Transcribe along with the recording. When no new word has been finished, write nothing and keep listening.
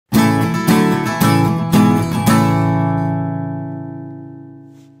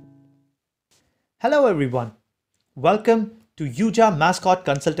Hello everyone, welcome to YuJa Mascot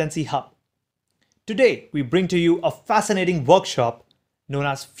Consultancy Hub. Today we bring to you a fascinating workshop known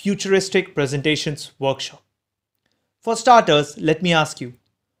as Futuristic Presentations Workshop. For starters, let me ask you,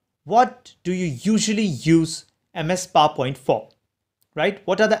 what do you usually use MS PowerPoint for? Right?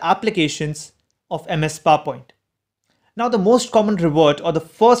 What are the applications of MS PowerPoint? Now the most common revert or the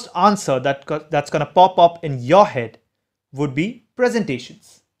first answer that's going to pop up in your head would be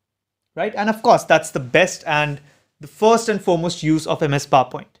presentations. Right? And of course, that's the best and the first and foremost use of MS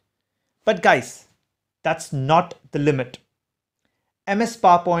PowerPoint. But guys, that's not the limit. MS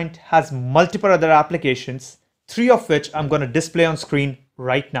PowerPoint has multiple other applications, three of which I'm going to display on screen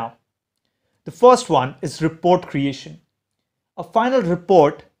right now. The first one is report creation. A final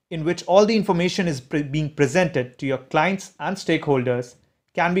report in which all the information is being presented to your clients and stakeholders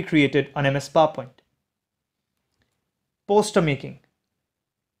can be created on MS PowerPoint. Poster making.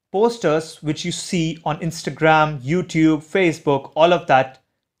 Posters which you see on Instagram, YouTube, Facebook, all of that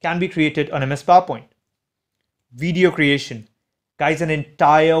can be created on MS PowerPoint. Video creation. Guys, an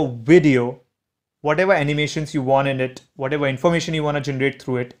entire video, whatever animations you want in it, whatever information you want to generate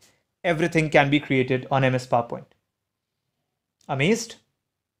through it, everything can be created on MS PowerPoint. Amazed?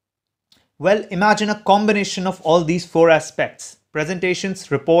 Well, imagine a combination of all these four aspects: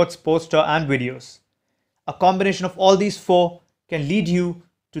 presentations, reports, poster, and videos. A combination of all these four can lead you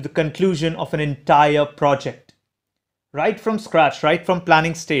to the conclusion of an entire project. Right from scratch, right from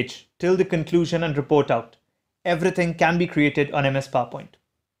planning stage till the conclusion and report out, everything can be created on MS PowerPoint.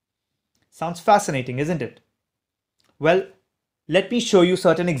 Sounds fascinating, isn't it? Well, let me show you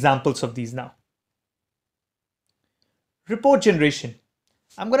certain examples of these now. Report generation.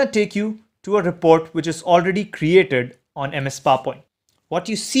 I'm going to take you to a report which is already created on MS PowerPoint. What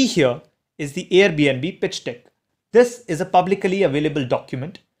you see here is the Airbnb pitch deck. This is a publicly available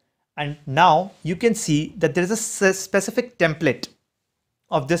document, and now you can see that there is a specific template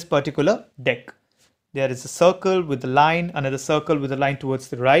of this particular deck. There is a circle with a line, another circle with a line towards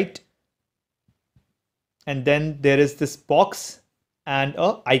the right, and then there is this box and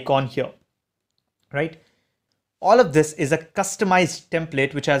an icon here, right? All of this is a customized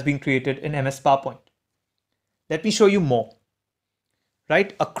template which has been created in MS PowerPoint. Let me show you more,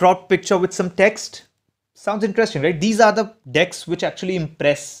 right? A cropped picture with some text. Sounds interesting, right? These are the decks which actually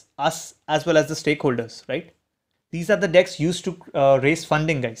impress us as well as the stakeholders, right? These are the decks used to raise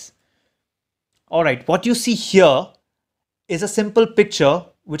funding, guys. All right, what you see here is a simple picture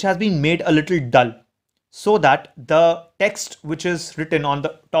which has been made a little dull so that the text which is written on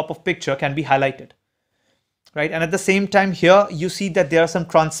the top of picture can be highlighted, right? And at the same time here, you see that there are some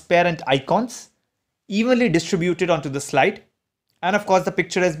transparent icons evenly distributed onto the slide. And of course, the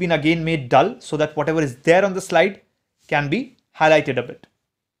picture has been again made dull so that whatever is there on the slide can be highlighted a bit.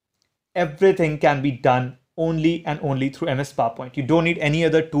 Everything can be done only and only through MS PowerPoint. You don't need any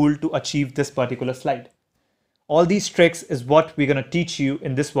other tool to achieve this particular slide. All these tricks is what we're going to teach you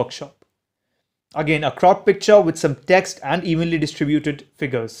in this workshop. Again, a cropped picture with some text and evenly distributed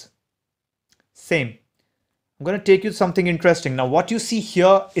figures. Same. I'm going to take you to something interesting. Now, what you see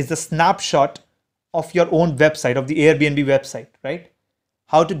here is the snapshot of your own website, of the Airbnb website, right?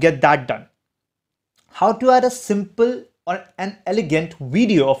 How to get that done. How to add a simple or an elegant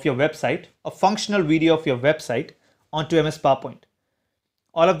video of your website, a functional video of your website onto MS PowerPoint.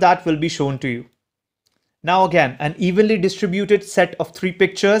 All of that will be shown to you. Now again, an evenly distributed set of three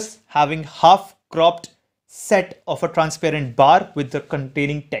pictures having half cropped set of a transparent bar with the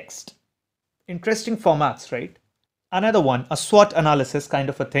containing text. Interesting formats, right? Another one, a SWOT analysis kind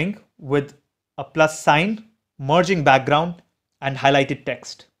of a thing with a plus sign, merging background, and highlighted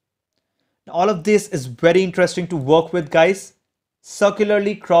text. Now, all of this is very interesting to work with, guys.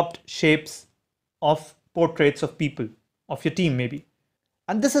 Circularly cropped shapes of portraits of people, of your team maybe.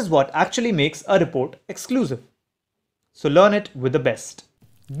 And this is what actually makes a report exclusive. So learn it with the best.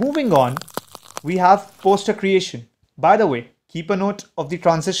 Moving on, we have poster creation. By the way, keep a note of the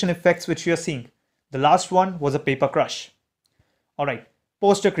transition effects which you are seeing. The last one was a paper crush. All right,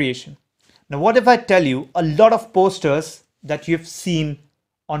 poster creation. Now, what if I tell you a lot of posters that you've seen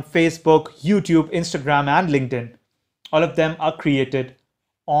on Facebook, YouTube, Instagram, and LinkedIn, all of them are created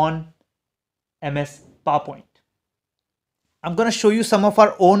on MS PowerPoint. I'm going to show you some of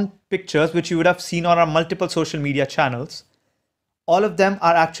our own pictures, which you would have seen on our multiple social media channels. All of them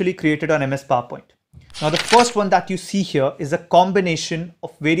are actually created on MS PowerPoint. Now, the first one that you see here is a combination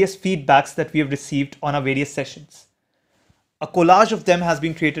of various feedbacks that we have received on our various sessions. A collage of them has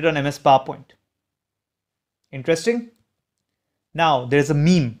been created on MS PowerPoint. Interesting? Now, there's a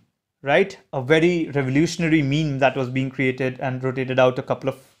meme, right? A very revolutionary meme that was being created and rotated out a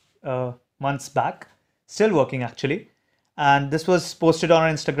couple of months back, still working actually. And this was posted on our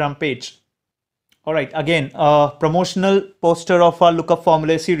Instagram page. All right, again, a promotional poster of our lookup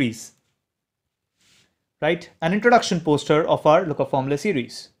formula series, right? An introduction poster of our lookup formula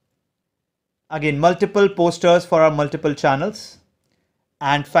series. Again, multiple posters for our multiple channels.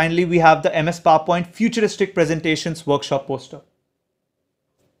 And finally, we have the MS PowerPoint Futuristic Presentations Workshop poster.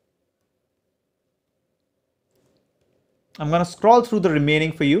 I'm going to scroll through the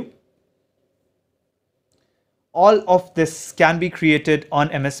remaining for you. All of this can be created on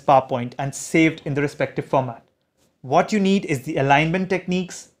MS PowerPoint and saved in the respective format. What you need is the alignment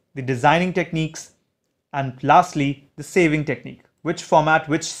techniques, the designing techniques, and lastly, the saving technique. Which format,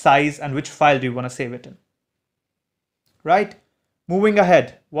 which size, and which file do you want to save it in? Right? Moving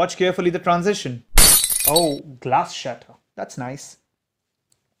ahead, watch carefully the transition. Oh, glass shatter. That's nice.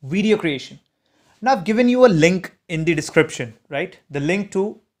 Video creation. Now I've given you a link in the description, right? The link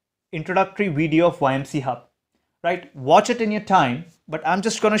to introductory video of YMC Hub, right? Watch it in your time, but I'm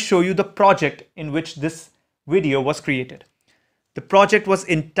just going to show you the project in which this video was created. The project was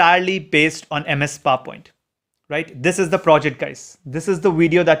entirely based on MS PowerPoint, right? This is the project, guys. This is the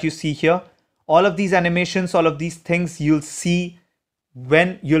video that you see here. All of these animations, all of these things you'll see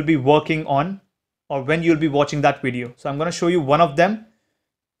when you'll be working on or when you'll be watching that video. So I'm going to show you one of them.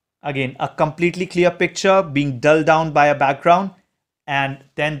 Again, a completely clear picture being dulled down by a background, and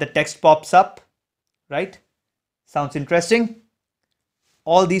then the text pops up, right? Sounds interesting.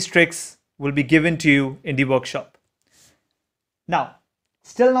 All these tricks will be given to you in the workshop. Now,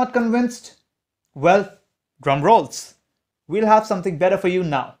 still not convinced? Well, drum rolls. We'll have something better for you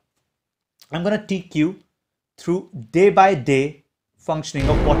now. I'm going to take you through day by day functioning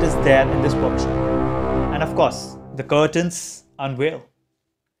of what is there in this workshop. And of course, the curtains unveil.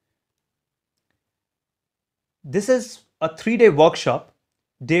 This is a 3-day workshop.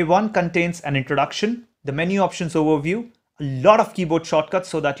 Day 1 contains an introduction, the menu options overview, a lot of keyboard shortcuts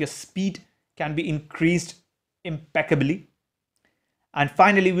so that your speed can be increased impeccably. And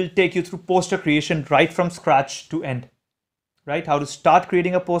finally, we'll take you through poster creation right from scratch to end, right? How to start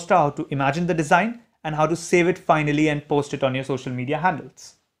creating a poster, how to imagine the design, and how to save it finally and post it on your social media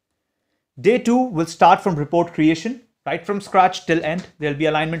handles. Day 2 will start from report creation, right from scratch till end. There'll be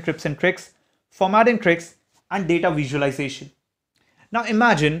alignment tips and tricks, formatting tricks, and data visualization. Now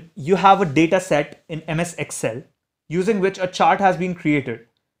imagine you have a data set in MS Excel using which a chart has been created,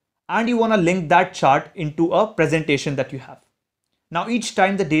 and you want to link that chart into a presentation that you have. Now each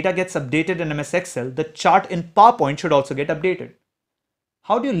time the data gets updated in MS Excel, the chart in PowerPoint should also get updated.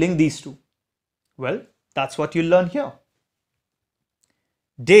 How do you link these two? Well, that's what you'll learn here.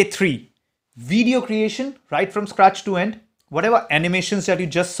 Day 3, video creation right from scratch to end. Whatever animations that you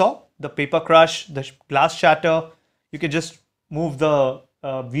just saw, the paper crush, the glass shatter, you can just move the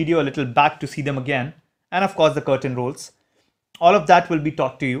video a little back to see them again. And of course the curtain rolls. All of that will be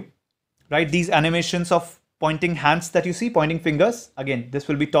taught to you, right? These animations of pointing hands that you see, pointing fingers, again, this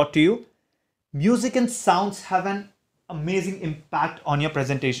will be taught to you. Music and sounds have an amazing impact on your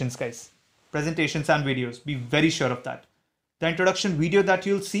presentations, guys. Presentations and videos, be very sure of that. The introduction video that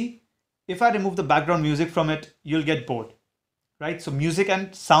you'll see, if I remove the background music from it, you'll get bored, right? So music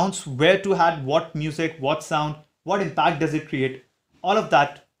and sounds, where to add what music, what sound, what impact does it create? All of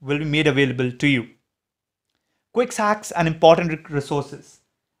that will be made available to you. Quick hacks and important resources.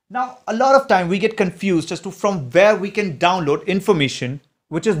 Now, a lot of time we get confused as to from where we can download information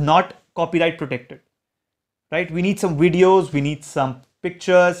which is not copyright protected, right? We need some videos, we need some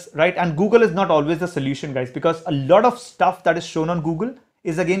pictures, right? And Google is not always the solution, guys, because a lot of stuff that is shown on Google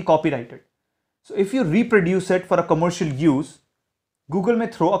is again copyrighted. So if you reproduce it for a commercial use, Google may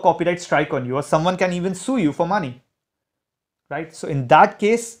throw a copyright strike on you, or someone can even sue you for money, right? So in that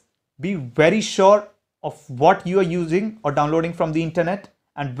case, be very sure of what you are using or downloading from the internet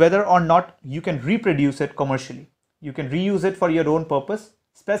and whether or not you can reproduce it commercially. You can reuse it for your own purpose,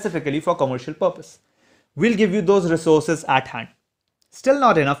 specifically for commercial purpose. We'll give you those resources at hand. Still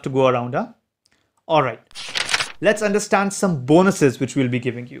not enough to go around, huh? All right, let's understand some bonuses which we'll be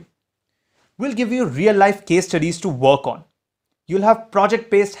giving you. We'll give you real life case studies to work on. You'll have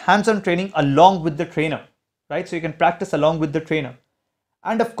project-based hands-on training along with the trainer, right? So you can practice along with the trainer.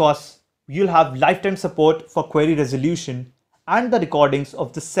 And of course, you'll have lifetime support for query resolution and the recordings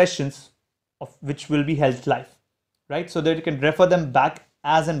of the sessions of which will be held live, right? So that you can refer them back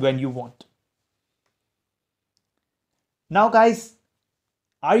as and when you want. Now, guys,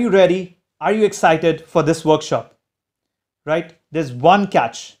 are you ready? Are you excited for this workshop? Right? There's one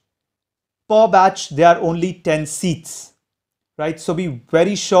catch. Per batch, there are only 10 seats, right? So be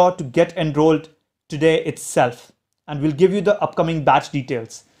very sure to get enrolled today itself, and we'll give you the upcoming batch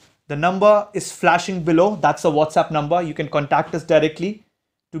details. The number is flashing below. That's a WhatsApp number. You can contact us directly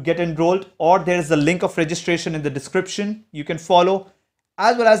to get enrolled, or there is a link of registration in the description you can follow,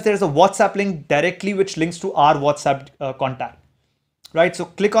 as well as there's a WhatsApp link directly which links to our WhatsApp contact, right? So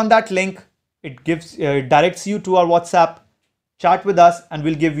click on that link. It directs you to our WhatsApp, chat with us, and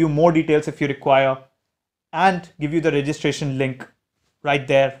we'll give you more details if you require, and give you the registration link right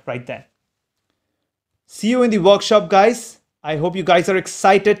there, right then. See you in the workshop, guys. I hope you guys are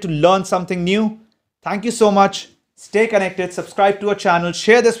excited to learn something new. Thank you so much. Stay connected, subscribe to our channel,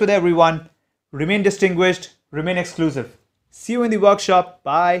 share this with everyone. Remain distinguished, remain exclusive. See you in the workshop.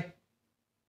 Bye.